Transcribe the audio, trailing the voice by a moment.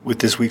With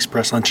this week's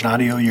Press Lunch and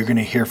Audio, you're going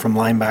to hear from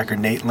linebacker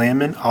Nate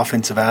Landman,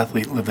 offensive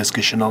athlete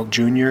Laviska Shenault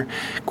Jr.,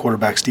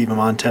 quarterback Steven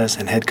Montez,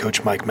 and head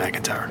coach Mike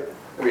McIntyre.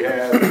 We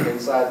have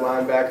inside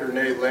linebacker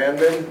Nate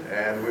Landman,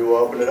 and we will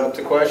open it up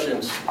to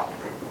questions.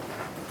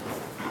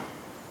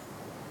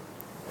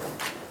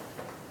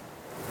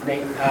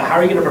 Nate, how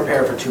are you going to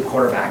prepare for two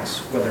quarterbacks,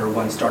 whether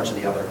one starts or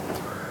the other?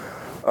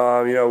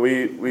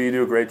 We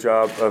do a great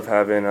job of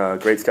having a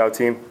great scout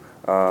team.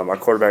 Our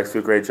quarterbacks do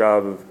a great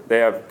job. They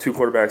have two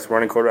quarterbacks,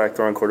 running quarterback,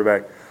 throwing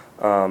quarterback.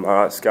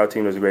 Our scout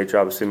team does a great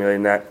job of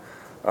simulating that.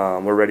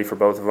 We're ready for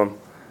both of them.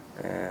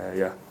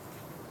 Yeah.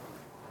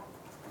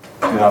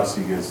 And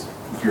obviously, you guys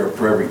gear up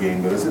for every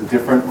game, but is it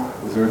different?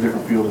 Is there a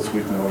different feel this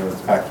week knowing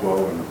it's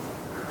Pac-12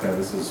 and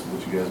this is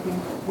what you guys have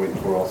been waiting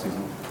for all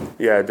season?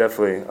 Yeah,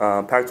 definitely.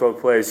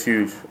 Pac-12 play is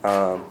huge.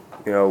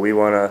 We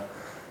want to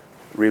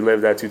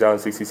relive that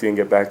 2016 season and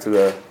get back to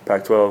the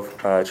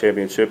Pac-12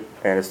 championship,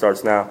 and it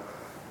starts now.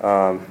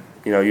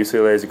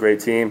 UCLA is a great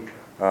team.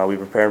 We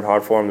prepared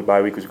hard for them. The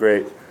bye week was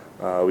great.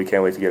 We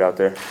can't wait to get out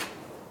there.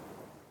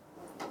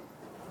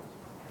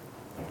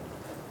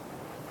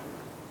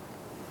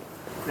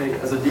 Hey,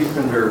 as a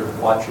defender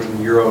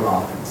watching your own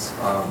offense,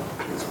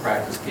 these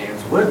practice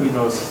games, what have you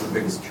noticed is the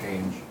biggest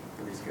change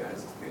for these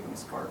guys that's made them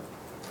smart?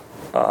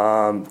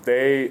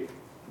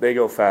 They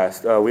go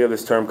fast. We have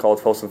this term called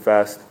Folsom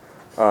Fast.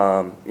 We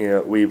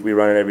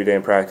run it every day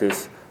in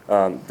practice.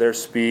 Their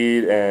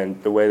speed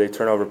and the way they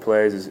turn over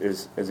plays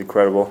is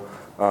incredible.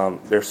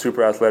 They're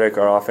super athletic.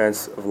 Our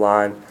offensive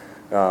line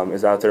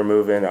is out there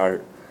moving.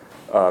 Our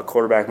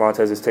quarterback,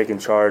 Montez, is taking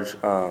charge.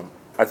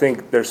 I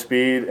think their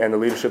speed and the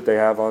leadership they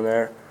have on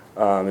there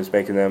is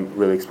making them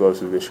really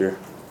explosive this year.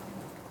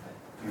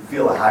 Do you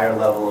feel a higher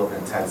level of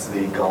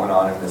intensity going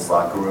on in this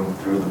locker room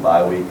through the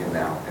bye week and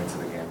now into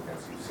the game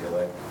against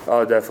UCLA?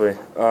 Oh, definitely.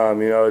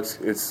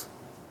 It's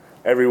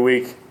every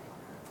week.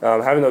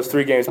 Having those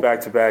 3 games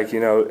back-to-back,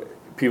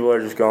 people are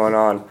just going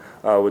on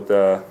with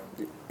the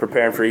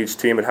preparing for each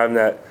team and having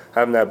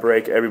that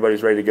break.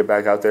 Everybody's ready to get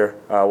back out there,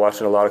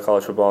 watching a lot of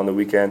college football on the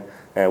weekend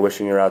and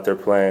wishing you're out there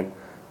playing.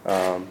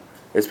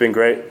 It's been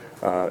great.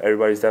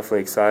 Everybody's definitely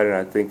excited, and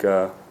I think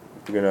we're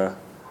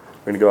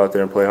gonna go out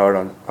there and play hard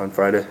on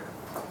Friday.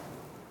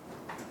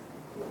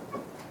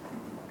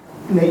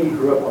 Nate, you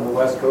grew up on the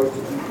West Coast.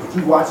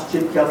 Did you watch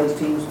Chip Kelly's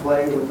teams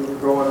play when you were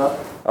growing up?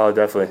 Oh,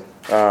 definitely.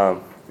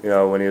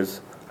 When he was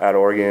at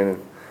Oregon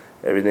and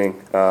everything.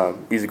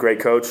 He's a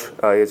great coach.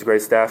 He has a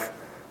great staff.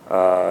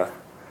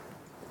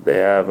 They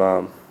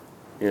have,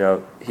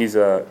 he's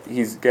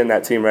getting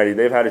that team ready.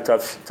 They've had a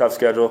tough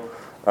schedule.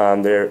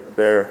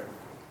 Their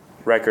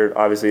record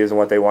obviously isn't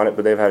what they wanted,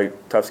 but they've had a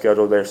tough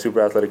schedule. They're a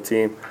super athletic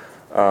team,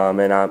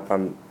 and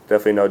I'm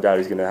definitely no doubt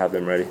he's going to have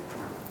them ready.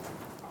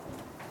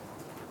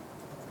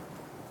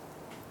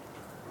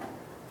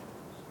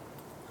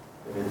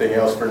 Anything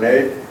else for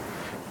Nate?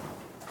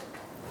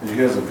 As you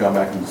guys have gone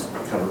back and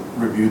kind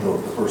of reviewed the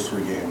first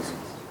 3 games,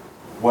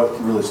 what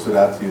really stood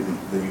out to you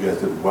that you guys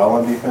did well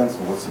on defense,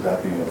 and what stood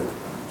out to you that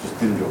just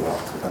didn't go well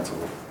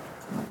defensively?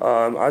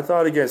 I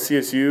thought against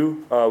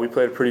CSU, we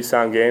played a pretty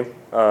sound game.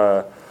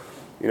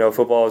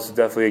 Football is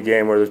definitely a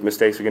game where there's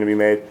mistakes are going to be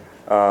made.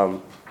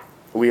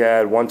 We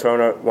had one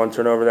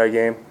turnover that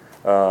game.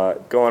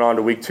 Going on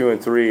to week 2 and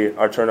 3,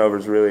 our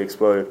turnovers really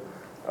exploded,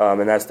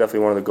 and that's definitely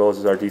one of the goals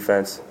is our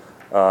defense.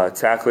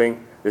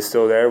 Tackling is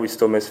still there. We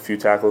still miss a few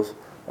tackles,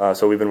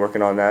 so we've been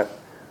working on that.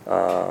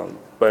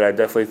 But I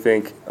definitely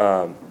think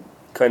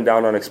cutting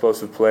down on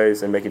explosive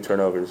plays and making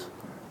turnovers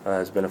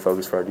has been a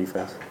focus for our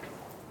defense.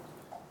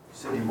 You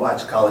said you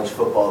watched college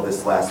football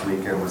this last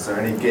weekend. Was there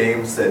any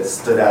games that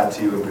stood out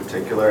to you in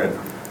particular, and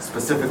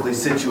specifically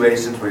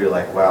situations where you're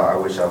like, wow, I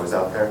wish I was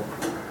out there?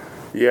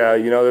 Yeah,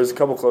 there's a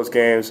couple close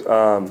games.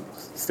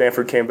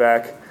 Stanford came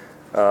back.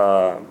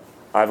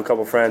 I have a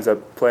couple friends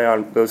that play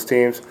on those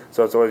teams,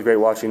 so it's always great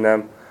watching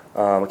them.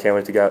 I can't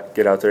wait to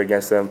get out there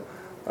against them.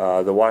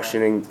 The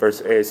Washington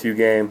versus ASU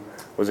game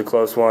was a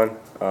close one.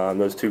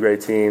 Those 2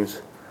 great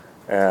teams.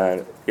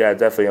 And, yeah,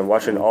 definitely, I'm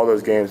watching all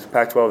those games.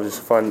 Pac-12 is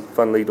just a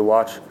fun league to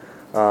watch,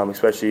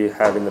 especially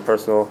having the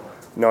personal,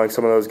 knowing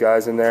some of those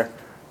guys in there.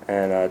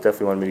 And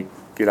definitely wanted me to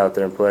get out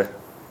there and play.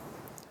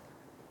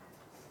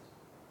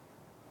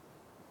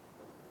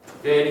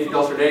 Okay, anything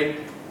else for Nate?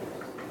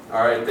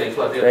 All right, thanks a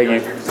lot. Thank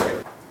you.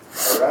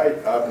 All right,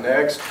 up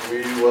next,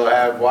 we will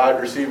have wide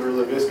receiver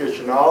Laviska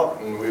Shenault,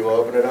 and we will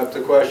open it up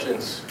to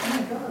questions.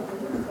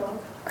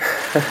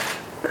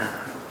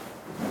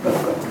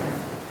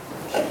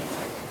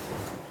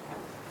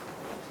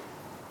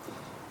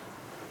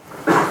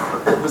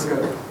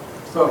 Laviska,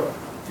 so,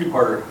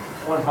 2-parter.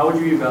 1, how would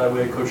you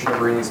evaluate Coach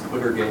Chebriny's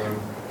Twitter game?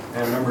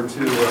 And number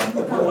 2,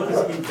 what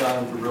has he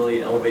done to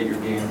really elevate your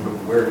game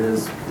from where it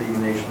is leading the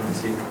nation and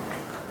see?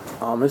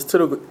 His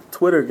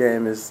Twitter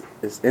game is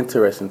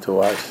interesting to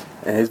watch,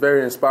 and he's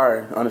very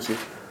inspiring, honestly.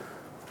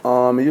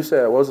 You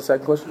said, what was the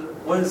second question?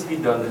 What has he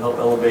done to help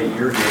elevate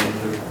your game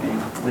to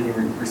be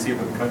leading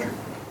receiver in the country?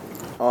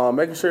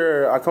 Making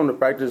sure I come to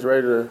practice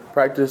ready to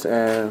practice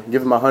and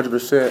give my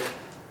 100%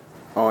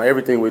 on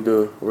everything we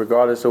do,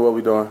 regardless of what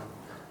we're doing.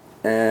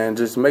 and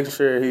just making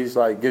sure he's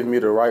like giving me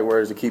the right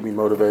words to keep me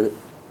motivated.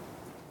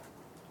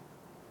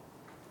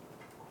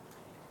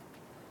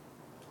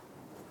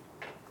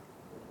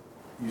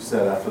 You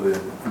said after the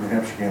New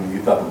Hampshire game,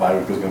 you thought the bye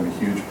week was going to be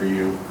huge for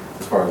you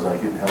as far as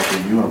like getting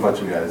healthy. You and a bunch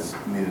of guys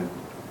needed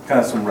kind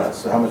of some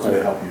rest. So how much did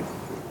it help you?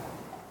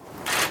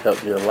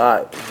 Helped me a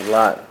lot.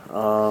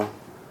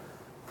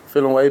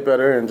 Feeling way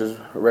better and just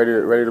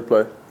ready to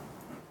play.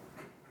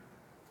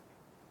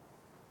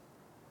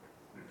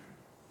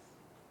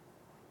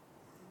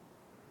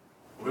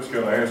 Well, this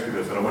guy, I ask you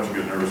this, and I want you to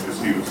get nervous because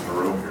Steven's in the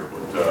room here,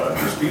 but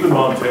does Steven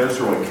Montez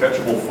throw a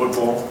catchable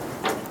football?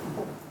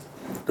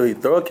 Do he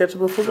throw a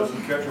catchable football?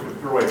 Doesn't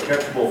throw a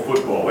catchable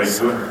football. A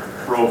good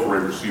throw for a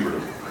receiver.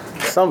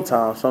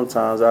 Sometimes.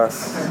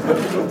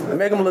 I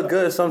make him look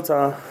good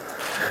sometimes.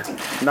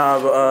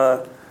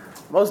 But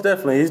most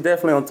definitely, he's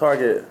definitely on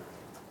target.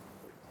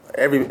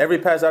 Every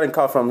pass I didn't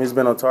caught from him, he's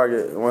been on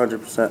target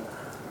 100%.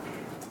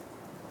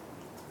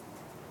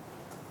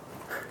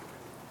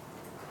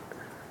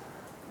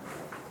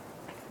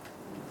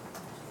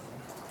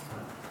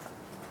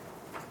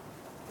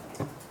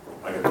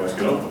 I got to ask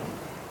you another one.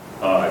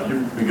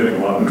 You've been getting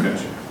a lot of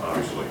attention,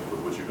 obviously, with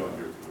what you've done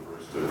here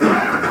through the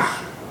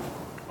first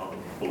on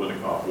the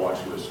Biletnikoff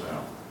watch list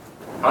now.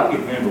 How do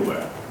you handle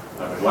that?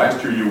 I mean,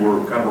 last year you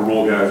were kind of a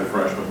role guy as a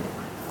freshman.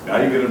 Now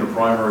you get in a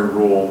primary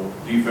role,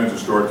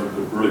 defenses start to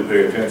really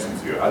pay attention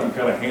to you. How do you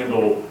kind of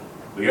handle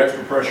the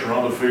extra pressure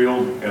on the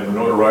field and the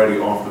notoriety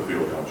off the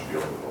field? How much you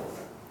deal with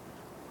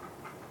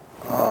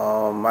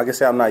all that? I can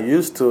say I'm not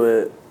used to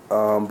it,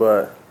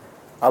 but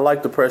I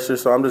like the pressure,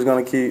 so I'm just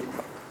gonna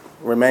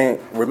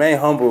remain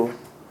humble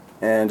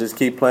and just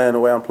keep playing the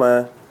way I'm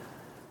playing,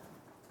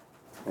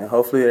 and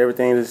hopefully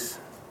everything just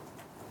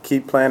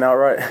keep playing out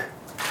right.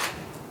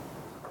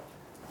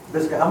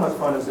 Bisca, how much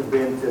fun has it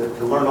been to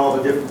learn all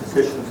the different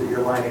positions that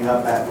you're lining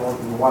up at, going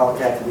from the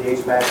wildcat to the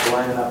H-back, to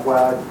lining up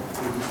wide,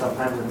 even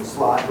sometimes in the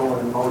slot, going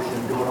in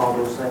motion, doing all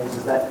those things?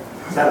 Is that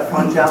a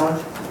fun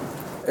challenge?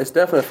 It's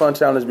definitely a fun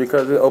challenge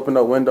because it opened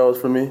up windows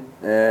for me,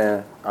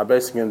 and I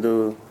basically can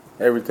do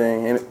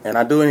everything, and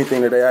I do anything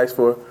that they ask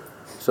for.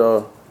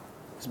 So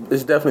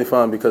it's definitely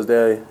fun because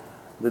the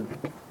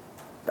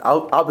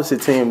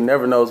opposite team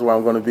never knows where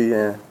I'm going to be,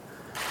 and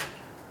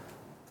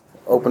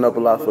open up a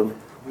lot for me.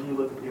 When you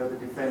look at the other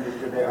defenders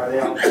today,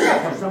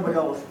 is somebody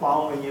else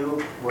following you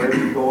wherever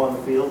you go on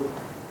the field?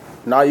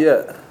 Not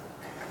yet.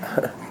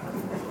 Do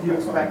you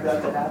expect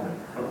that to happen?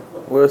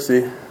 We'll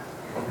see.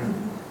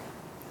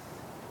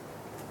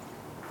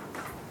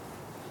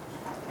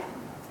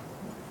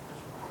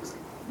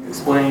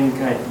 Explain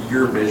kind of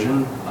your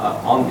vision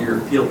on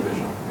your field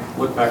vision.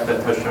 Look back at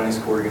that touchdown he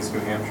scored against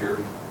New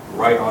Hampshire,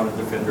 right on the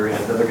defender,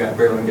 and the other guy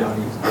barreling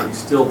down. You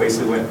still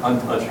basically went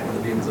untouched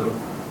in the end zone.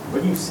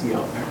 What do you see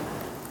out there?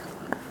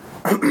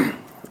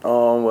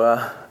 Well,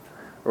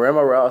 I ran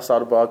my route, I saw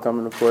the ball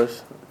coming, of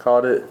course,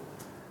 caught it,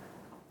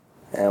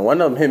 and one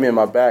of them hit me in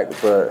my back,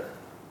 but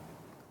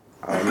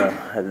I don't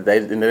know.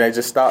 They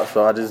just stopped,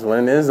 so I just went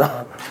in the end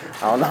zone.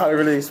 I don't know how to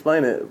really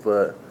explain it,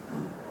 but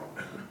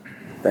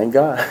thank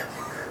God.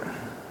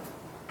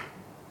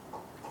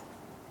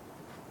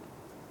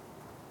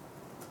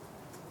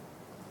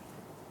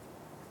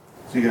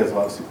 So you guys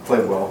obviously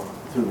played well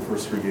through the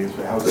first 3 games,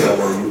 but how excited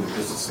are you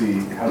just to see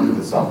how good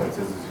this offense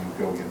is as you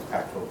go against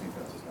Pac-12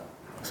 defenses now?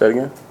 Say it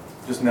again?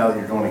 Just now that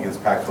you're going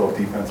against Pac-12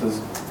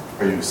 defenses,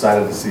 are you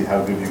excited to see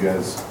how good you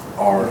guys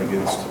are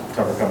against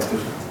tougher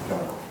competition?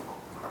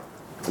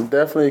 I'm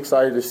definitely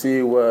excited to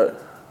see what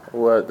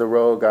the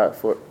road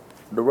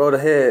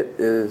ahead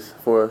is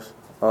for us.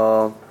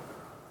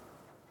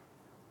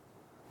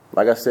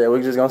 Like I said,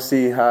 we're just gonna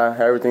see how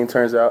everything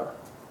turns out,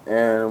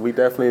 and we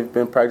definitely have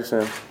been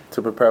practicing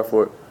to prepare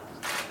for it.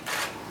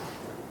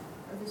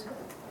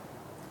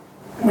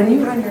 When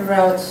you run your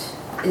routes,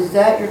 is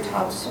that your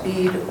top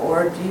speed,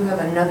 or do you have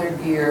another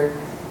gear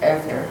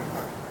after?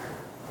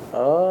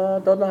 I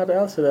don't know how to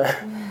answer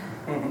that.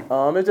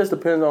 It just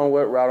depends on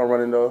what route I'm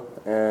running though,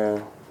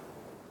 and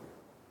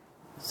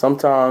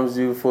sometimes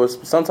I'm full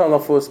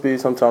speed,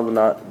 sometimes I'm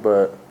not.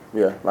 But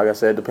yeah, like I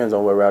said, it depends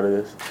on what route it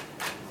is.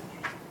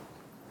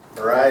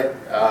 All right.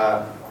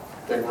 I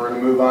think we're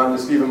going to move on to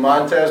Steven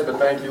Montez, but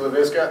thank you,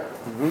 Laviska.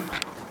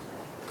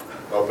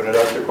 Open it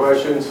up to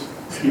questions.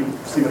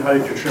 Steven, how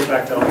did your trip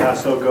back to El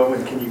Paso go,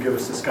 and can you give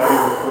us a scouting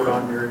report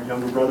on your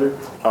younger brother?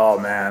 Oh,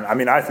 man. I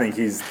mean, I think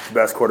he's the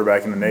best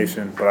quarterback in the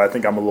nation, but I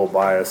think I'm a little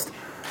biased.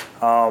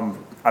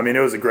 I mean, it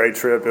was a great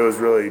trip. It was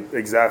really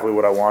exactly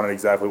what I wanted,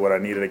 exactly what I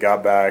needed. I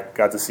got back,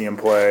 got to see him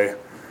play.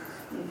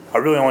 I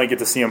really only get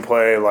to see him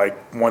play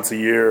like once a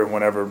year,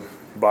 whenever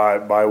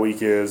bye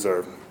week is,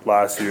 or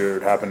last year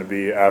it happened to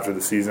be after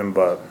the season.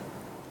 But,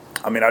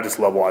 I mean, I just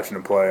love watching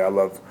him play. I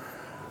love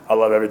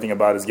everything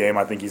about his game.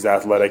 I think he's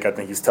athletic. I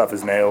think he's tough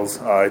as nails.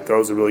 He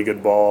throws a really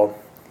good ball.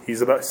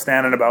 He's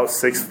standing about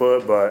 6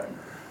 foot, but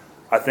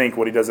I think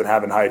what he doesn't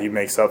have in height, he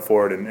makes up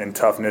for it in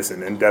toughness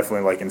and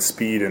definitely like in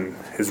speed and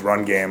his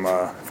run game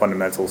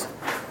fundamentals.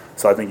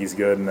 So I think he's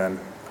good. And then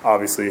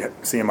obviously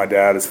seeing my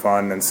dad is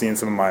fun, and seeing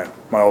some of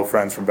my old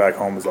friends from back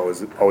home is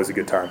always a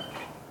good time.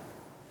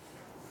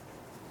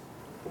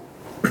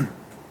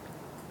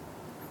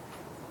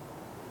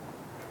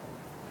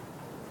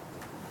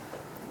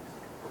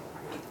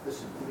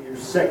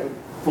 second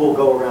full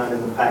go-around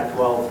in the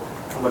Pac-12,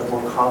 how much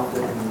more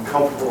confident and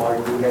comfortable are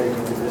you heading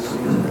into this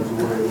season as you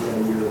were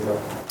even a year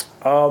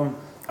ago?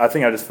 I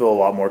think I just feel a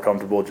lot more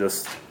comfortable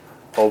just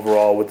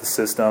overall with the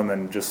system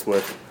and just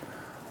with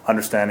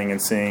understanding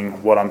and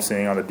seeing what I'm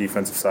seeing on the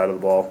defensive side of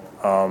the ball.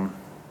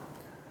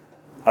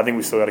 I think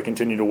we still got to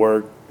continue to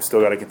work,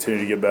 still got to continue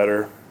to get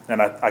better.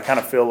 And I kind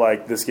of feel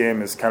like this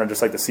game is kind of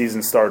just like the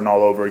season starting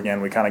all over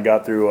again. We kind of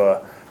got through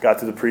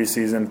the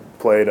preseason,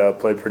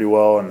 played pretty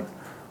well, and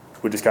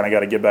we just kind of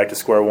got to get back to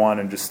square one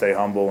and just stay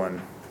humble and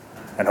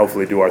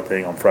hopefully do our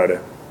thing on Friday.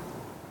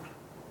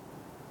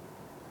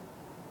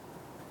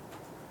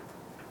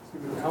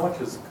 How much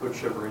has Coach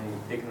Chiaverini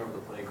taken over the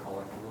play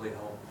calling to really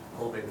help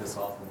elevate this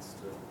offense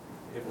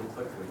to able to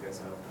click for you guys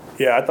out?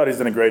 Yeah, I thought he's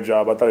done a great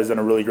job. I thought he's done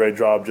a really great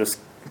job just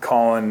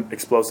calling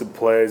explosive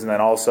plays, and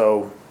then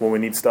also when we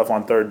need stuff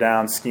on third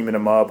down, scheming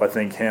him up. I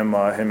think him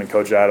and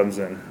Coach Adams,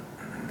 and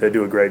they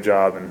do a great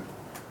job, and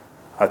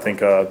I think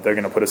they're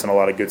going to put us in a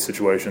lot of good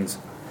situations.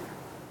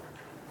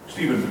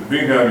 Steven,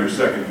 being down your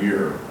second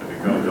year, I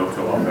think kind of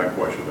dovetail off that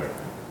question there.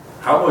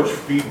 How much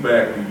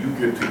feedback do you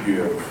get to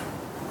give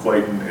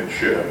Clayton and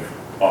Chev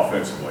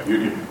offensively?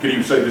 Can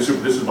you say this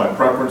is my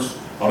preference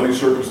under these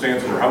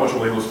circumstances, or how much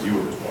will they listen to you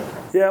at this point?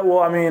 Yeah, well,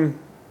 I mean,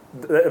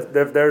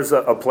 if there's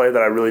a play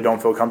that I really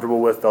don't feel comfortable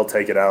with, they'll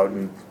take it out,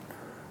 and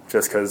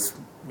just because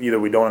either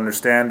we don't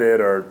understand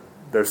it or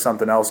there's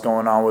something else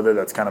going on with it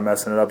that's kind of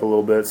messing it up a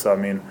little bit. So, I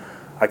mean,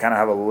 I kind of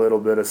have a little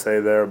bit of say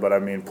there, but I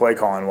mean, play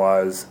calling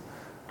wise,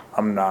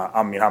 I'm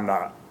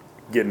not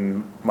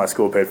getting my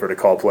school paid for to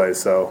call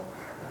plays, so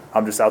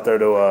I'm just out there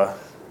to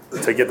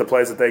get the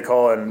plays that they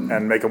call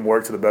and make them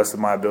work to the best of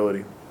my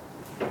ability.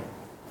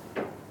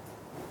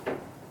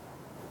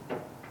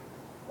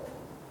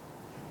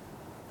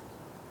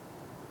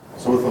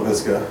 So with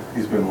Laviska,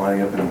 he's been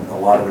lining up in a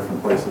lot of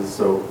different places.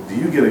 So do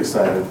you get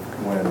excited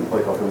when the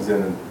play call comes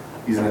in and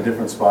he's in a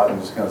different spot and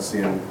just kind of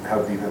seeing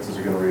how defenses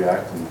are going to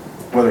react and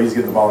whether he's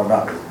getting the ball or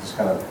not? Just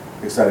kind of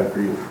excited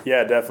for you.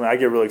 Yeah, definitely. I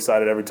get really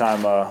excited every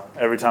time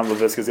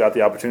Laviska's got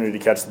the opportunity to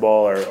catch the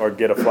ball or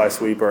get a fly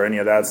sweep or any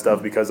of that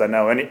stuff, because I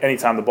know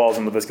anytime the ball's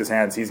in Laviska's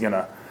hands, he's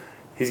gonna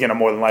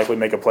more than likely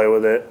make a play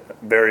with it.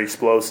 Very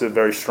explosive,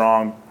 very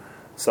strong.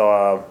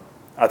 So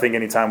I think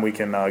anytime we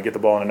can get the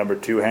ball in a number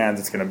 2 hands,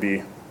 it's gonna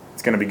be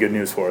good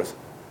news for us.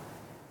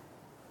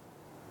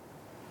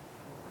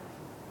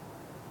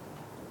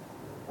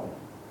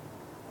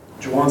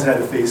 Juwan's had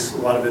to face a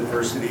lot of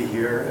adversity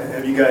here.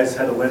 Have you guys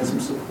had to lend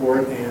some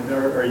support, and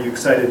are you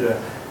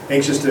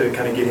anxious to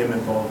kind of get him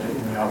involved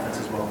in the offense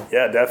as well?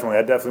 Yeah, definitely.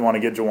 I definitely want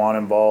to get Juwan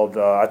involved.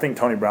 I think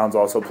Tony Brown's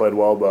also played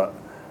well, but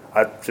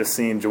I've just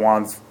seen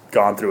Juwan's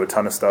gone through a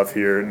ton of stuff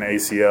here, an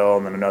ACL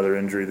and then another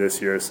injury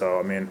this year. So,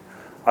 I mean,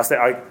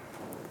 I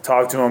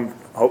talk to him,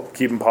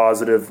 keep him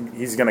positive.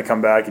 He's going to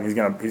come back and he's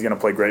going to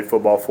play great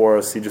football for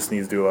us. He just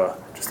needs to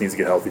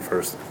get healthy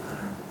first.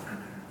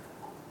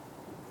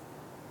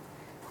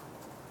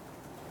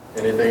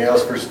 Anything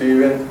else for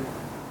Steven?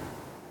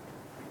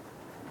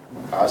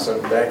 Awesome.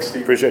 Thanks,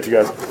 Steve. Appreciate you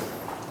guys.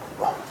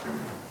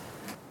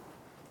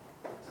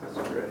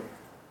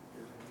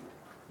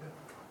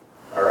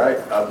 All right.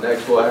 Up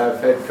next, we'll have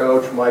head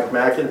coach Mike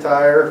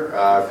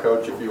McIntyre.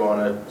 Coach, if you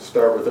want to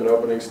start with an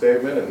opening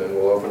statement, and then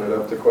we'll open it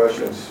up to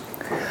questions.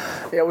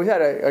 Yeah, we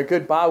had a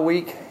good bye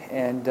week,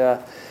 and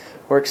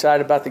we're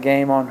excited about the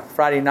game on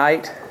Friday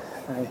night.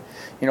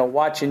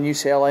 Watching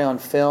UCLA on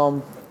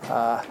film,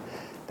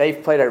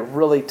 they've played a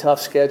really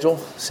tough schedule.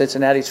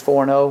 Cincinnati's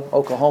 4-0.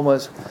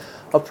 Oklahoma's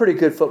a pretty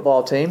good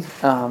football team,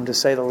 to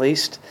say the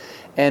least.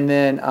 And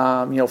then,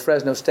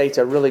 Fresno State's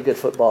a really good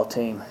football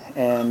team.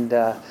 And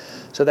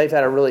so they've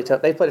had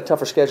they played a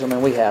tougher schedule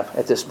than we have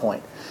at this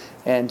point.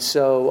 And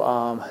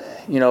so,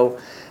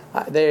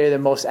 they're the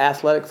most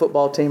athletic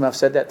football team. I've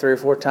said that 3 or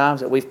 4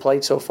 times that we've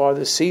played so far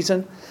this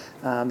season.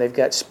 They've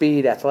got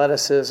speed,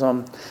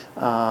 athleticism,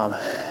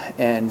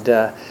 and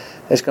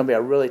it's going to be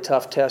a really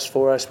tough test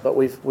for us, but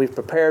we've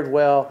prepared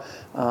well,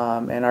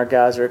 and our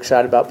guys are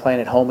excited about playing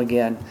at home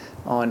again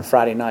on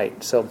Friday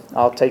night. So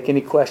I'll take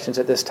any questions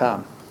at this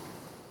time.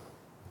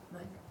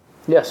 Mike?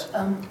 Yes.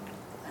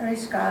 Harry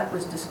Scott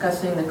was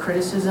discussing the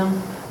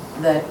criticism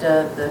that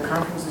the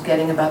conference is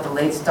getting about the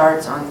late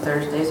starts on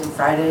Thursdays and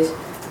Fridays.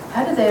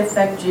 How do they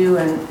affect you,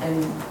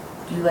 and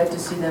do you like to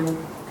see them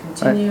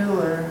continue,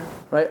 or?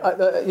 Right,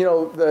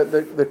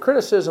 the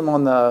criticism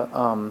on the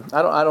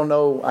I don't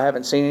know. I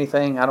haven't seen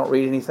anything. I don't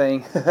read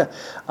anything but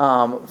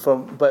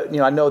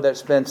I know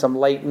there's been some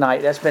late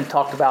night that's been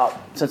talked about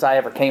since I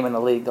ever came in the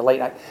league. The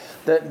late night,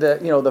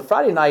 the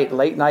Friday night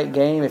late night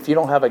game. If you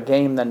don't have a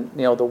game then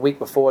the week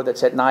before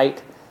that's at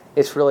night,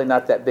 it's really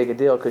not that big a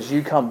deal because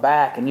you come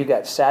back and you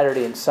got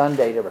Saturday and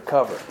Sunday to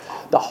recover.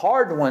 The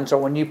hard ones are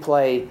when you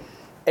play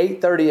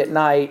 8:30 at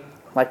night,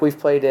 like we've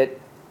played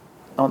it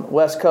on the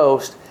West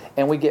Coast.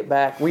 And we get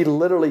back, we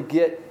literally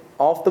get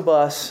off the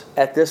bus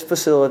at this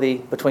facility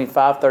between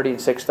 5:30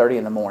 and 6:30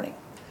 in the morning.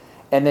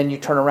 and then you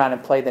turn around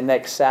and play the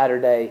next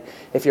Saturday.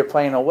 If you're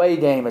playing an away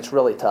game, it's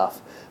really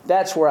tough.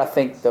 That's where I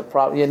think the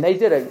problem.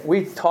 And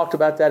we talked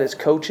about that as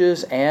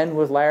coaches, and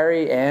with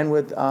Larry and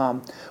with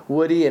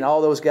Woody and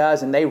all those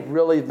guys, and they've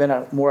really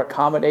been more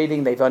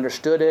accommodating. They've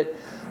understood it.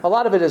 A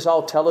lot of it is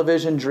all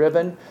television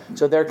driven,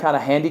 so they're kind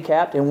of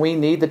handicapped, and we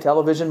need the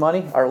television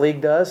money. Our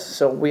league does,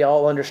 so we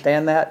all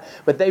understand that.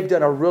 But they've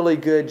done a really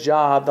good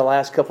job the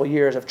last couple of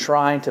years of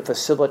trying to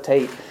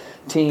facilitate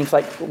teams.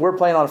 Like, we're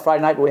playing on a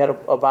Friday night, but we had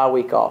a bye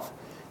week off,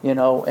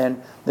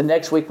 and the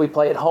next week we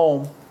play at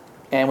home,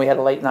 and we had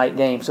a late night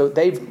game. So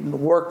they've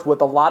worked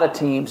with a lot of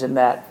teams in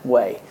that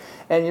way.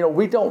 And,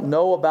 we don't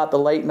know about the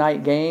late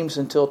night games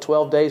until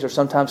 12 days or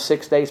sometimes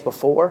 6 days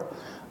before.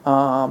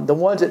 The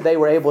ones that they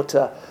were able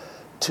to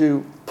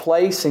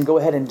place and go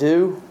ahead and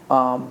do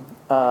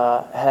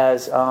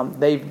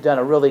they've done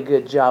a really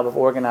good job of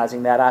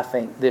organizing that, I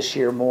think, this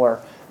year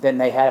more than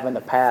they have in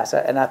the past.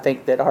 And I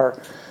think that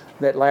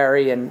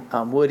Larry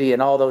and Woody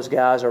and all those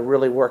guys are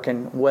really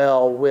working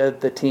well with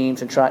the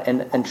teams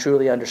and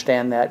truly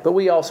understand that. But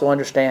we also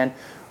understand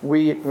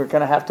we're going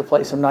to have to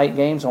play some night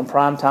games on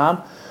prime time,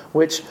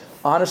 which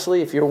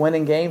honestly, if you're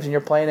winning games and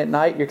you're playing at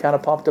night, you're kind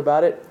of pumped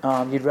about it.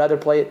 You'd rather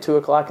play at 2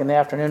 o'clock in the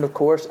afternoon, of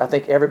course. I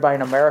think everybody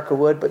in America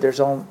would, but then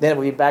it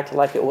would be back to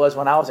like it was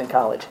when I was in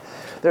college.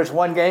 There's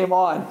one game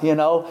on,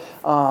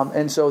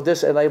 and so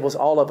this enables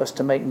all of us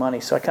to make money.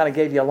 So I kind of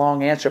gave you a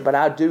long answer, but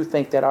I do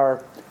think that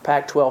our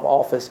Pac-12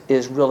 office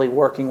is really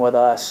working with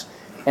us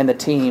and the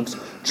teams,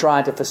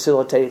 trying to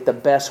facilitate the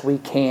best we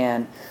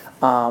can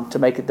to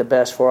make it the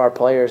best for our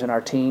players and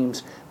our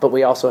teams. But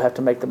we also have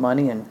to make the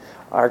money, and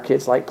our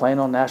kids like playing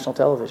on national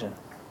television.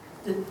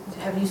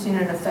 Have you seen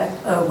an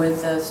effect with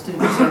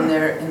students in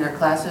their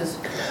classes?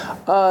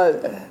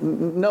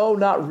 No,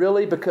 not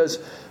really, because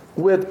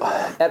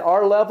at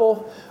our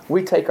level,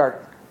 we take our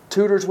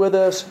tutors with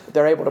us.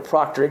 They're able to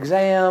proctor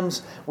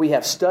exams. We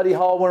have study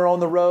hall when we're on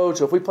the road.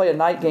 So if we play a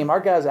night game, our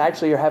guys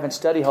actually are having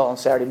study hall on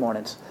Saturday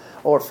mornings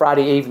or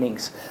Friday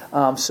evenings.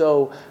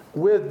 So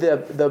with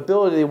the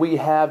ability that we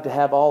have to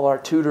have all our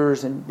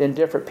tutors and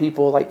different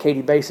people, like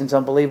Katie Bason's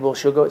unbelievable.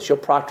 She'll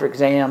proctor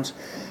exams.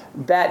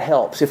 That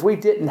helps. If we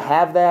didn't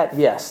have that,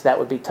 yes, that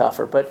would be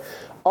tougher. But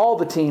all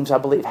the teams, I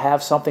believe,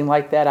 have something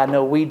like that. I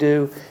know we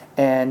do.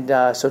 And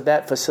so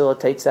that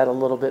facilitates that a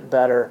little bit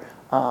better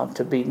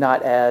to be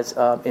not as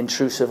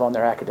intrusive on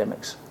their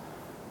academics.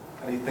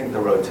 How do you think the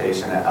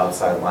rotation at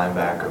outside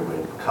linebacker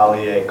with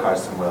Collier,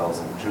 Carson Wells,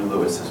 and Drew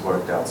Lewis has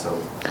worked out so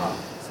far?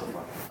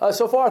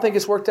 So far, I think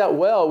it's worked out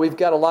well. We've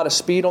got a lot of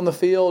speed on the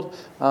field.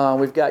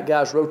 We've got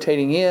guys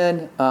rotating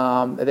in.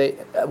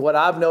 What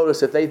I've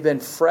noticed, if they've been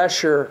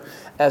fresher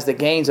as the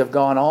games have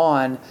gone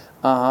on,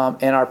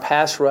 and our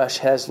pass rush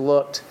has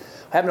looked,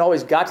 haven't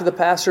always got to the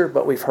passer,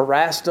 but we've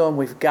harassed them.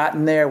 We've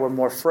gotten there. We're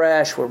more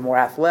fresh. We're more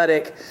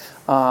athletic.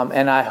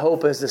 And I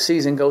hope as the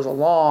season goes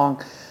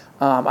along,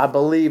 I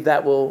believe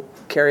that will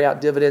carry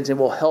out dividends and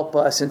will help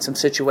us in some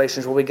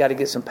situations where we got to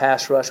get some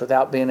pass rush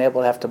without being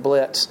able to have to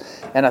blitz.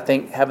 And I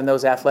think having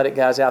those athletic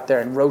guys out there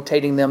and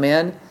rotating them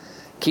in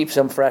keeps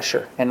them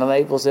fresher and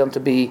enables them to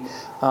be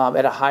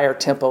at a higher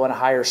tempo and a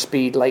higher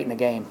speed late in the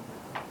game.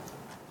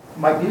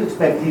 Mike, do you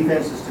expect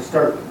defenses to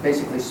start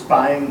basically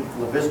spying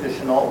Laviska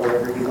Shenault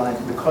wherever he lines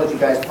because you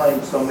guys play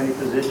in so many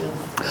positions?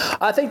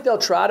 I think they'll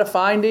try to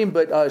find him,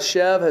 but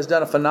Chev has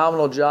done a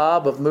phenomenal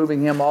job of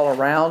moving him all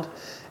around,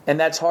 and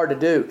that's hard to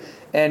do.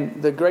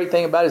 And the great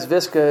thing about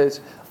Visca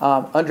is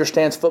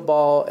understands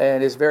football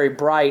and is very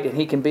bright, and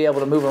he can be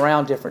able to move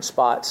around different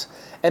spots.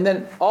 And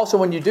then also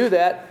when you do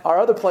that, our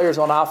other players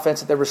on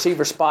offense at the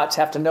receiver spots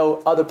have to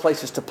know other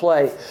places to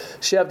play.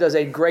 Chev does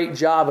a great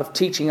job of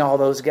teaching all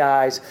those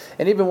guys.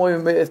 And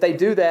even if they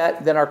do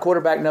that, then our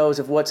quarterback knows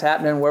of what's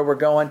happening, where we're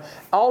going.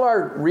 All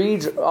our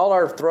reads, all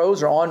our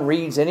throws are on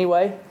reads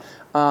anyway.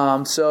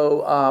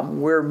 So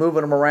we're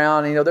moving them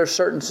around. There's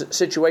certain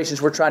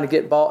situations we're trying to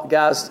get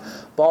guys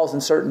balls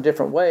in certain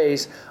different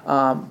ways.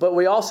 But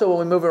we also, when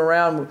we move him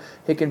around,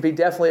 he can be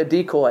definitely a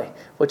decoy,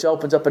 which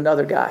opens up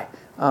another guy.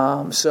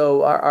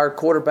 So our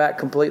quarterback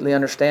completely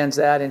understands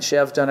that, and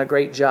Chev's done a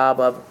great job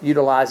of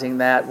utilizing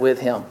that with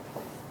him.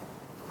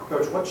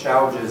 Coach, what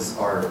challenges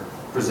are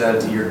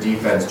presented to your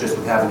defense just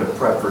with having to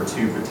prep for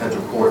two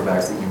potential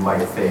quarterbacks that you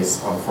might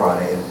face on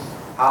Friday? And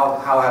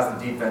how has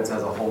the defense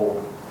as a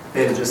whole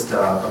been just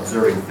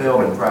observing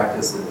film and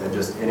practice and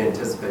just in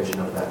anticipation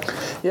of that?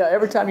 Yeah,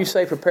 every time you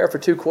say prepare for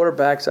two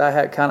quarterbacks,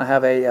 I kind of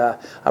have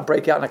I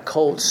break out in a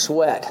cold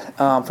sweat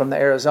from the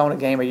Arizona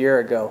game a year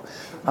ago.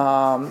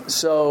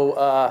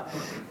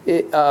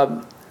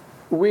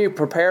 We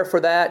prepare for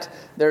that.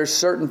 There's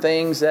certain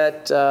things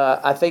that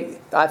I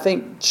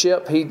think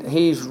Chip,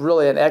 he's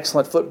really an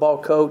excellent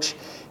football coach.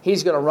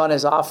 He's going to run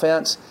his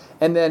offense.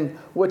 And then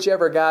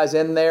whichever guy's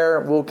in there,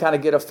 we'll kind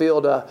of get a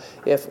feel to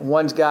if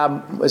one's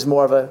guy is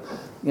more of a,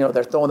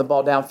 they're throwing the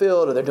ball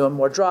downfield, or they're doing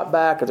more drop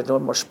back, or they're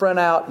doing more sprint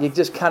out. You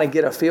just kind of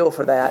get a feel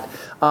for that.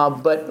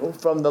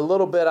 But from the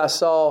little bit I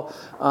saw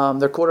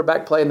their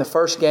quarterback play in the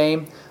first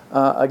game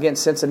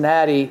against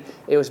Cincinnati,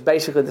 it was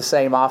basically the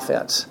same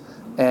offense.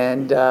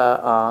 And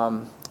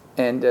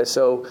And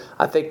so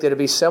I think that it'll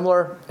be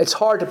similar. It's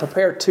hard to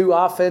prepare two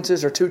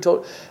offenses or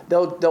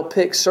they'll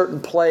pick certain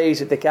plays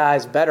that the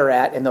guy's better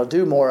at and they'll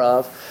do more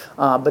of,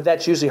 but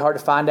that's usually hard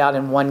to find out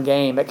in one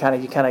game. You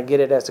kind of get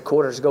it as the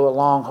quarters go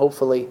along,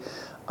 hopefully.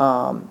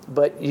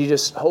 But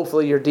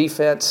hopefully your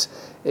defense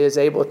is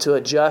able to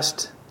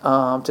adjust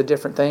to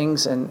different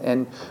things,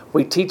 and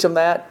we teach them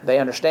that. They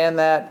understand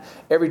that.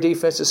 Every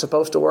defense is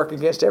supposed to work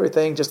against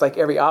everything, just like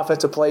every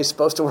offensive play is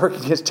supposed to work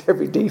against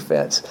every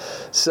defense.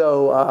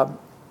 So,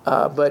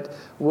 but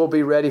we'll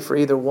be ready for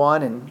either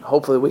one, and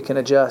hopefully we can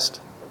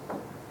adjust.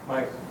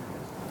 Mike,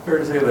 fair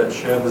to say that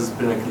Chev has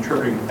been a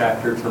contributing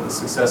factor to the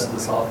success of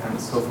this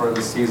offense so far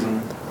this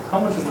season. How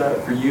much is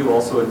that for you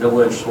also a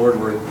double-edged sword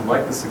where you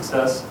like the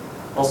success?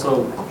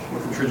 Also,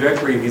 with the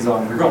trajectory he's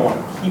on, you're going to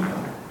want to keep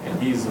him,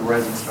 and he's a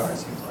rising star, it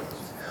seems like.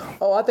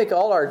 Oh, I think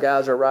all our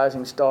guys are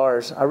rising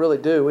stars. I really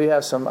do. We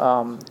have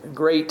some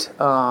great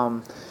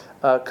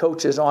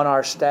coaches on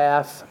our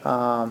staff,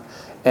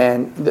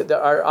 and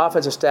our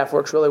offensive staff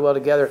works really well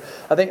together.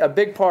 I think a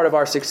big part of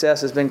our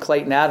success has been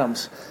Clayton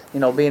Adams,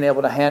 being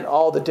able to handle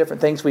all the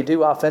different things we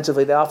do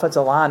offensively. The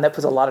offensive line, that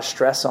puts a lot of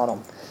stress on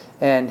them.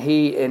 And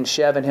he and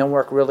Chev and him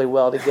work really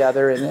well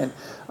together. And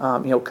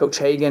then, Coach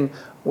Hagan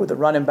with the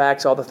running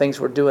backs, all the things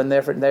we're doing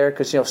there,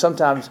 because,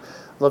 sometimes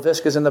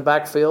Laviska's in the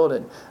backfield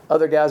and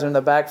other guys are in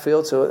the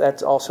backfield, so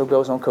that also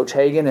goes on Coach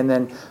Hagan. And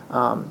then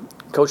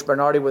Coach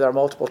Bernardi with our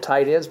multiple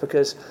tight ends,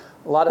 because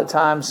a lot of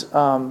times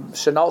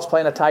Chenault's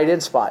playing a tight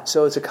end spot.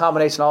 So it's a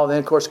combination of all. And then,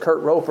 of course,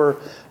 Kurt Roper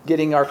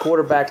getting our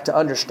quarterbacks to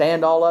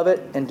understand all of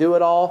it and do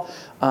it all.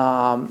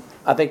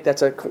 I think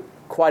that's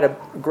quite a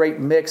great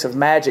mix of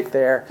magic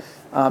there.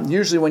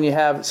 Usually when you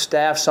have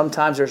staff,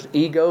 sometimes there's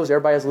egos.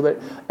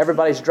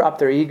 Everybody's dropped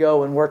their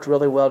ego and worked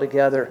really well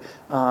together.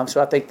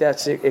 So I think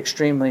that's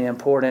extremely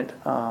important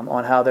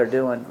on how they're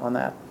doing on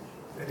that.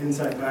 At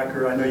inside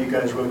backer, I know you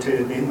guys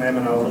rotated Nate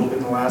Lamon a little bit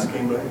in the last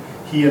game, but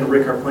he and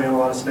Rick are playing a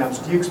lot of snaps.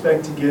 Do you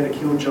expect to get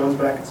Akil Jones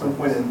back at some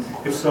point? And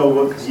if so,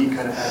 what? Because he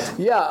kind of has.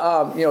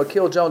 Yeah,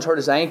 Akil Jones hurt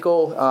his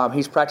ankle.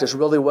 He's practiced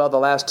really well the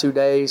last 2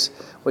 days.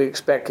 We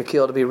expect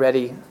Akil to be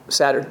ready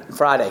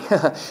Friday,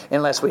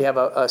 unless we have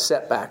a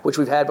setback, which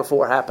we've had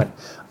before happen.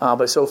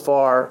 But so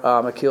far,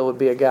 Akil would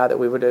be a guy that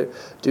we would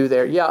do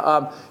there.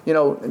 Yeah,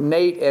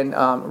 Nate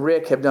and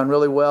Rick have done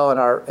really well in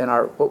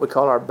our what we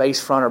call our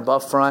base front or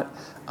buff front.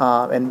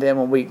 And then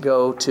when we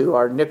go to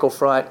our nickel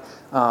front,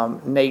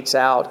 Nate's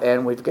out,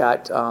 and we've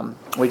got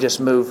we just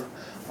move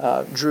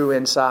Drew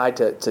inside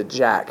to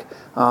Jack.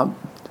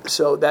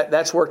 So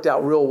that's worked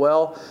out real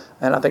well,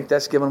 and I think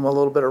that's given him a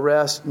little bit of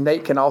rest.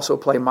 Nate can also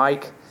play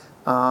Mike,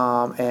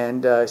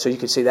 and so you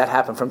can see that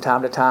happen from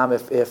time to time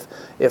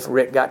if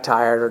Rick got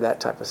tired or that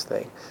type of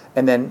thing.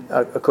 And then,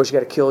 of course, you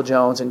got Akil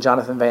Jones and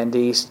Jonathan Van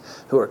Diest,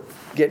 who are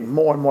getting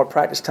more and more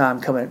practice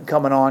time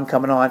coming on.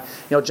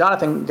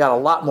 Jonathan got a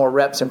lot more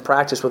reps in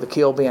practice with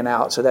Akil being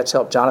out, so that's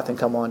helped Jonathan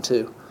come on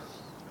too.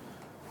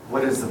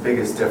 What is the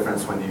biggest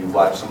difference when you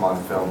watch them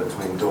on film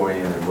between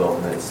Dorian and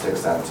Wilt that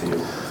sticks out to you?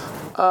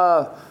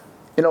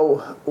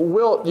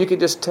 Wilt, you can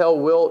just tell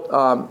Wilt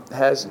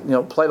has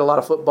played a lot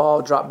of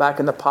football, dropped back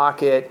in the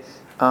pocket,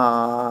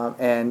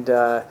 and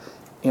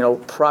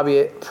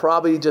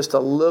probably just a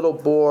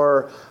little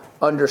more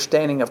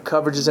understanding of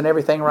coverages and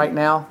everything right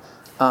now.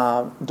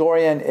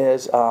 Dorian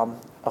is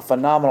a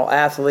phenomenal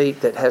athlete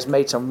that has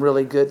made some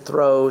really good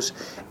throws,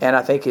 and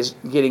I think is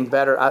getting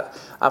better.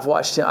 I've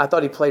watched him. I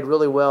thought he played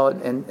really well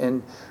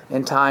in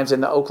times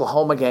in the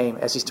Oklahoma game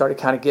as he started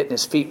kind of getting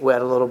his feet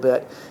wet a little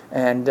bit.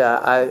 And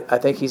I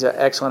think he's an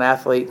excellent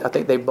athlete. I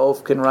think they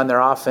both can run their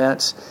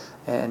offense,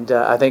 and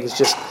I think it's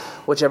just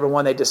whichever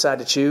one they decide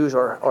to choose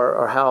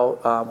or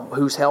how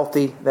who's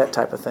healthy, that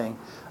type of thing.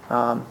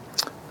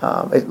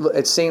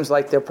 It seems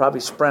like they'll probably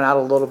sprint out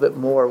a little bit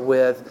more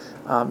with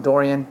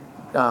Dorian.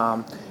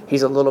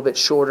 He's a little bit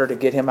shorter to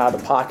get him out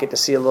of the pocket to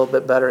see a little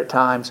bit better at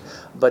times,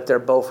 but they're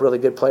both really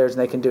good players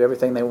and they can do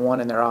everything they want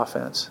in their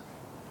offense.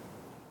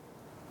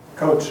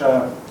 Coach,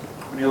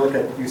 when you look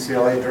at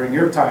UCLA during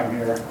your time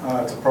here,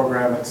 it's a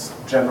program that's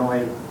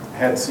generally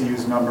had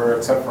CU's number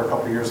except for a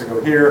couple years ago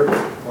here,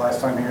 the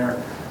last time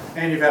here,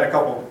 and you've had a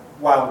couple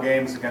wild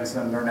games against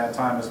them during that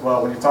time as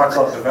well. When you talk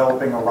about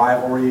developing a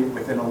rivalry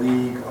within a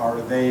league, are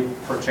they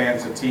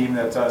perchance a team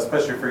that,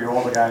 especially for your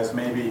older guys,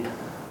 maybe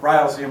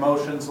riles the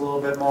emotions a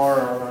little bit more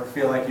or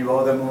feel like you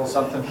owe them a little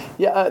something?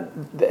 Yeah,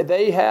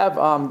 they have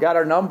got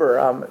our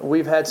number.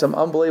 We've had some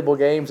unbelievable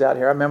games out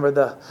here. I remember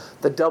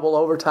the double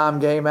overtime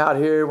game out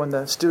here when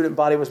the student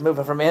body was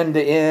moving from end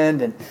to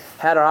end and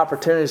had our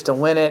opportunities to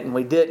win it, and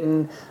we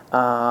didn't.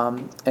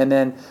 And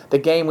then the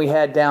game we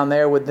had down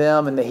there with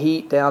them and the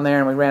Heat down there,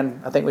 and we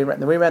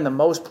ran the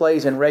most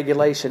plays in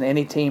regulation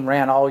any team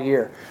ran all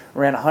year.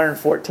 We ran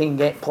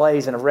 114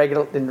 plays in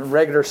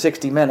regular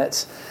 60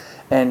 minutes.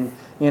 And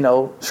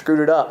screwed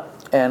it up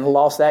and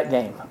lost that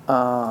game.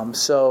 And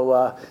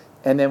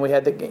then we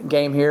had the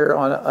game here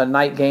on a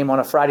night game on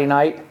a Friday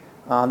night.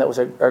 That was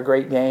a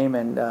great game,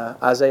 and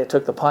Isaiah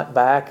took the punt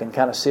back and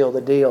kind of sealed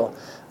the deal.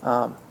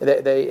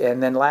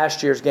 And then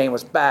last year's game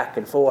was back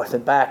and forth,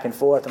 and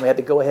we had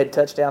the go-ahead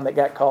touchdown that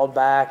got called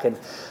back, and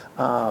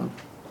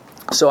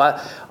so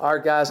our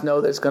guys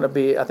know that it's going to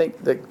be. I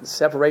think the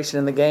separation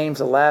in the games,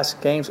 the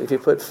last games, if you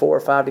put 4 or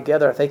 5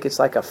 together, I think it's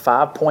like a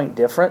 5-point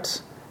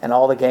difference in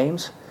all the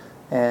games,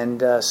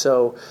 and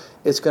so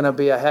it's going to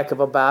be a heck of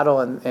a battle.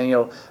 And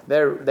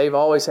they've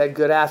always had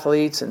good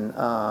athletes, and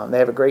they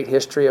have a great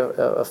history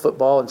of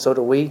football, and so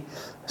do we.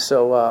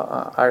 So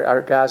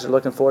our guys are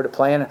looking forward to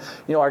playing.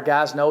 Our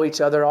guys know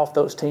each other off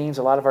those teams.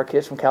 A lot of our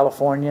kids from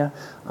California.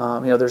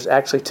 There's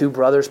actually 2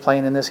 brothers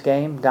playing in this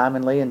game,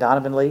 Diamond Lee and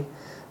Donovan Lee.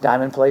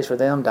 Diamond plays for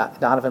them.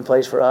 Donovan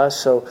plays for us.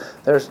 So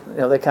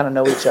they kind of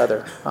know each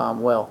other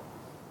well.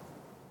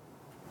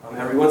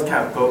 Everyone's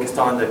kind of focused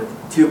on the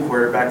 2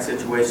 quarterback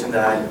situation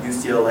that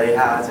UCLA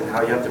has and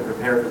how you have to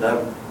prepare for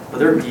them. But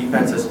their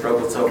defense has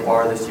struggled so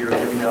far this year,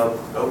 giving up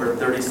over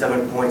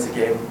 37 points a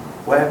game.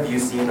 What have you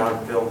seen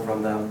on film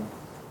from them?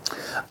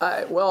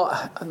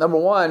 Well, number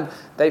one,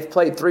 they've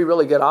played 3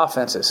 really good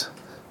offenses.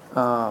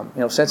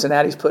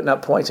 Cincinnati's putting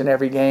up points in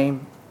every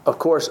game. Of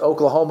course,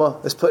 Oklahoma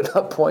is putting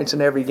up points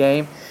in every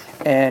game.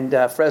 And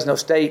Fresno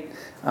State,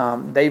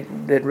 they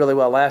did really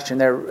well last year,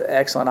 and they're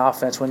excellent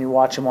offense when you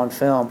watch them on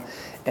film.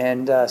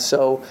 And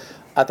so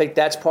I think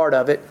that's part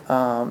of it.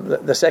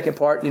 The second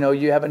part,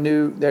 you have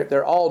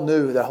they're all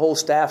new. The whole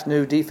staff's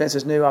new. Defense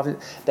is new.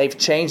 They've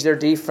changed their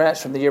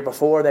defense from the year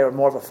before. They were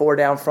more of a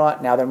 4-down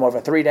front. Now they're more of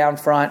a 3-down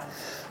front.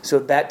 So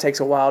that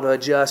takes a while to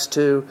adjust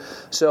to.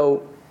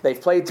 So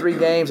they've played 3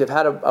 games. They've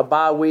had a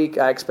bye week.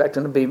 I expect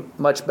them to be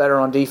much better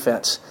on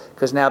defense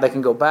because now they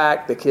can go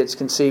back. The kids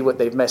can see what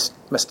they've made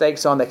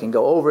mistakes on. They can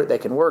go over it. They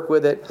can work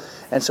with it.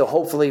 And so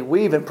hopefully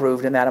we've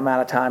improved in that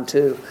amount of time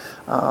too.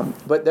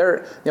 But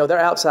their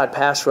outside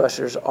pass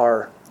rushers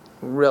are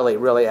really,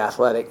 really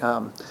athletic.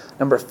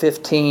 Number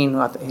 15,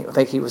 I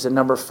think he was the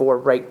number 4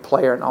 ranked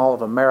player in all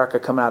of America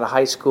coming out of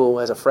high school.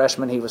 As a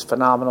freshman, he was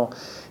phenomenal.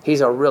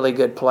 He's a really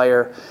good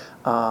player.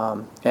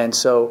 And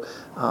so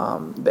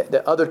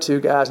the other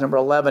 2 guys, number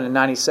 11 and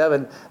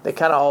 97, they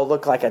kind of all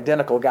look like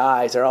identical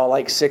guys. They're all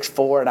like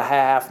 6'4" and a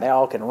half. They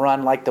all can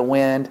run like the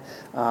wind.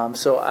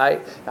 So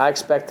I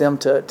expect them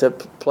to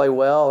play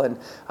well, and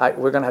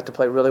we're going to have to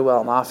play really well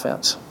on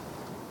offense.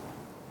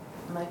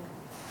 Mike,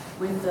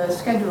 with the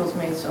schedules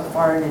made so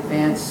far in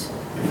advance,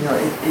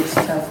 it's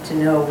tough to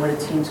know what a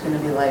team's going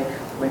to be like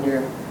when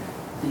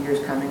the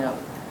year's coming up.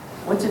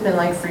 What's it been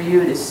like for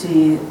you to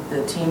see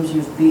the teams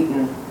you've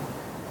beaten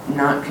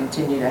not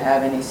continue to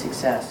have any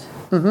success?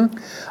 Mm-hmm.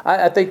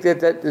 I think that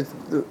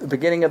the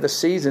beginning of the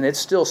season, it's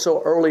still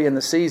so early in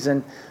the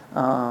season,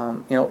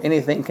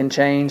 anything can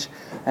change.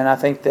 And I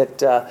think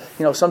that,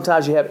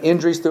 sometimes you have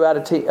injuries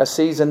throughout a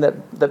season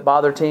that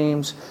bother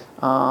teams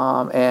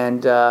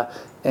and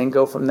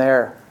go from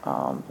there.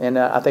 And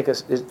I think,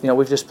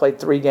 we've just played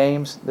 3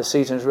 games. The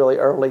season is really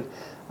early.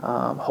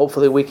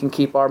 Hopefully we can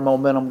keep our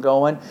momentum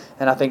going.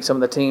 And I think some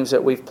of the teams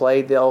that we've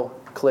played, they'll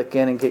click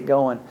in and get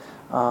going.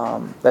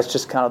 That's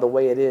just kind of the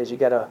way it is. You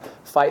got to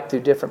fight through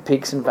different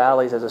peaks and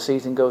valleys as the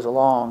season goes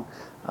along.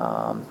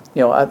 I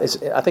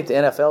think the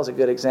NFL is a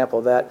good example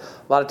of that.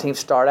 A lot of teams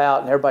start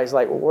out and everybody's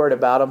like worried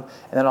about them,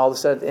 and then all of a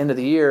sudden at the end of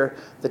the year,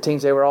 the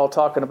teams they were all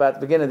talking about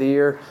at the beginning of the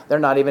year, they're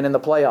not even in the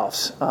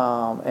playoffs.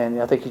 And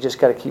I think you just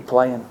got to keep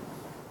playing.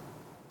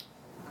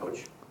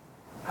 Coach,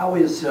 how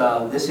is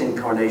this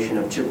incarnation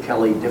of Chip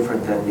Kelly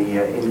different than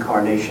the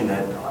incarnation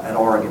at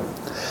Oregon?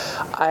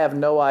 I have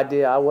no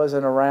idea. I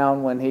wasn't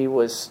around when he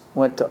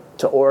went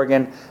to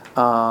Oregon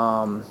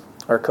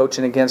or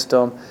coaching against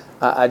them.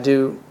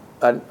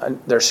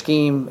 Their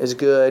scheme is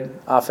good,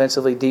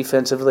 offensively,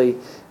 defensively.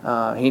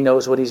 He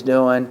knows what he's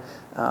doing,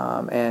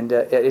 and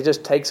it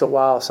just takes a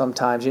while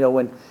sometimes.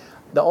 When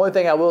the only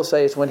thing I will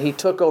say is when he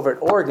took over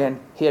at Oregon,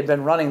 he had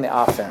been running the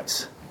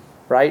offense,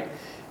 right?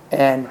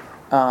 And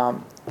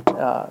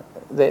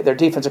their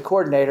defensive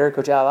coordinator,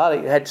 Coach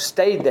Alali, had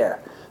stayed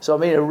there. So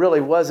it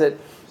really wasn't.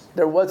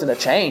 There wasn't a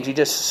change. You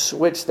just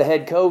switched the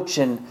head coach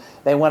and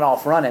they went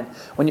off running.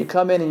 When you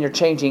come in and you're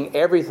changing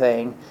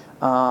everything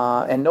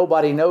and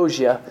nobody knows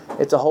you,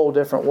 it's a whole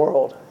different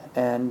world.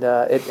 And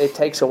it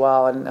takes a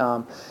while.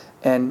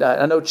 And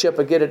I know Chip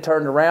will get it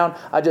turned around.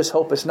 I just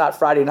hope it's not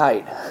Friday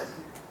night.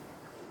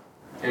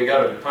 Okay, you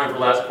got time for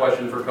last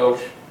question for Coach.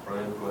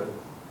 Brian, go ahead.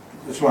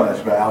 Just want to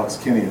ask you about Alex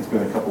Kinney. It's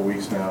been a couple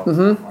weeks now.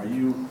 Mm-hmm. Are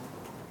you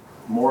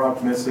more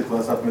optimistic,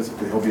 less optimistic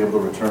that he'll be able to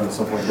return at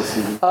some point this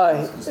season?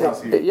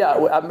 Yeah,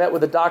 I met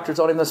with the doctors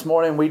on him this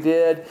morning. We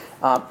did.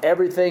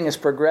 Everything is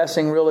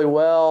progressing really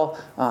well.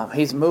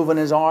 He's moving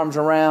his arms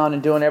around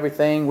and doing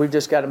everything. We've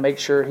just got to make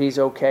sure he's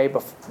okay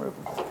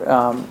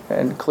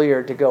and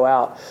cleared to go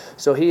out.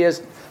 So he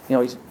is,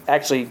 he's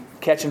actually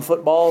catching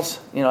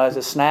footballs, as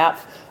a snap.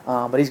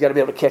 But he's got to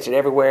be able to catch it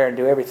everywhere and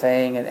do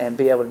everything and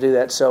be able to do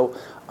that. So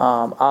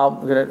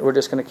we're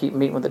just going to keep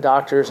meeting with the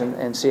doctors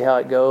and see how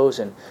it goes.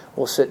 And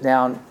we'll sit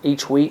down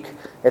each week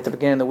at the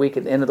beginning of the week,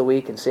 at the end of the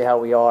week, and see how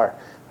we are.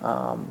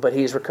 But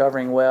he's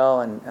recovering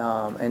well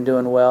and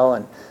doing well.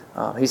 And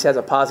he has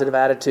a positive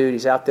attitude.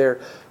 He's out there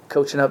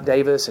coaching up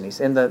Davis, and he's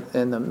in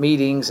the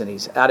meetings, and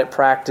he's out at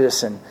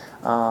practice, and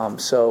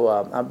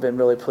so I've been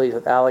really pleased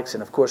with Alex,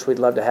 and of course we'd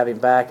love to have him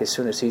back as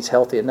soon as he's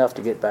healthy enough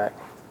to get back.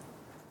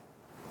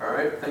 All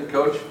right, thank you,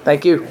 Coach.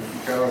 Thank you.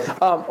 Coach.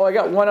 I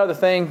got one other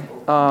thing.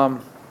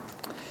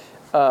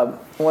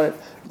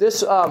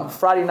 This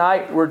Friday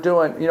night we're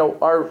doing,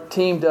 our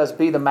team does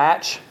Be the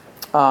Match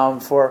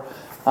for,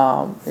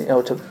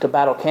 to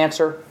battle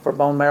cancer, for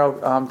bone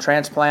marrow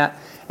transplant.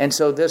 And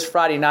so this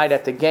Friday night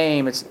at the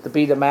game, it's the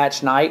Be the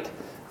Match night.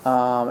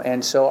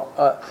 And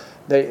so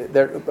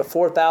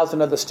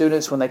 4,000 of the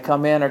students, when they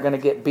come in, are going to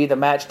get Be the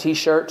Match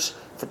T-shirts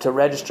to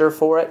register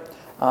for it.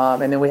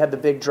 And then we have the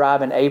big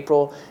drive in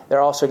April. They're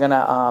also going to,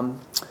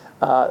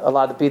 a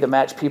lot of the Be the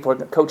Match people,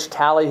 Coach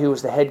Talley, who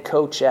was the head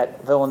coach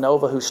at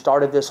Villanova, who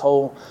started this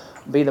whole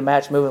Be the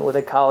Match movement with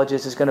the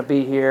colleges, is going to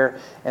be here,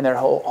 and their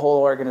whole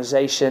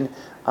organization.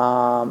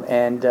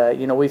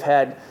 We've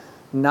had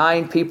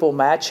 9 people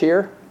match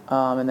here.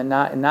 And the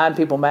nine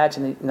people match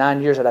in the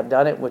 9 years that I've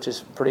done it, which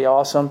is pretty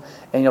awesome.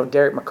 And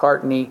Derek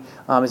McCartney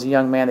is a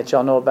young man that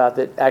y'all know about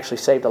that actually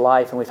saved a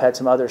life, and we've had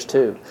some others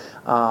too.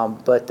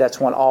 But that's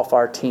one off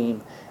our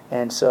team,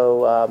 and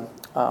so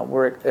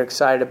we're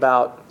excited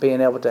about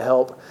being able to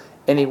help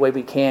any way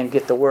we can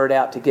get the word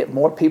out to get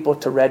more people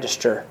to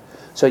register,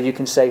 so you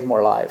can save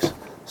more lives.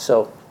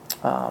 So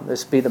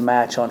this Be the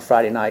Match on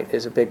Friday night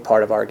is a big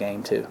part of our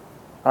game too.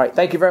 All right,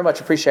 thank you very much.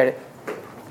 Appreciate it.